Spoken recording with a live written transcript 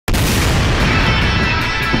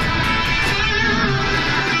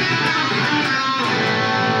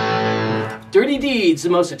Dirty Deeds, the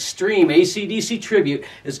most extreme AC/DC tribute,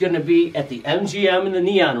 is going to be at the MGM in the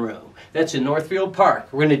Neon Room. That's in Northfields Park.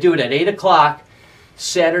 We're going to do it at 8 o'clock.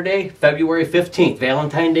 Saturday, February 15th,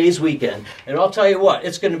 Valentine Day's weekend. And I'll tell you what,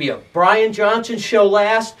 it's going to be a Brian Johnson show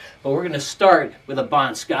last, but we're going to start with a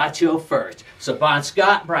Bon Scott show first. So Bon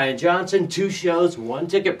Scott, Brian Johnson, 2 shows, 1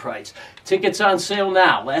 ticket price. Tickets on sale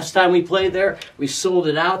now. Last time we played there, we sold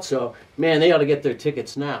it out, so man, they ought to get their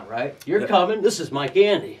tickets now, right? You're coming. This is Mike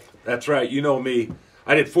Andy. That's right, you know me.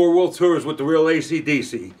 I did 4 world tours with the real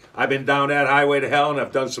AC/DC. I've been down that highway to hell and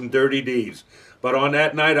I've done some dirty deeds. But on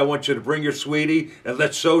that night, I want you to bring your sweetie and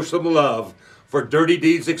let's show some love for Dirty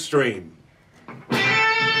Deeds Extreme.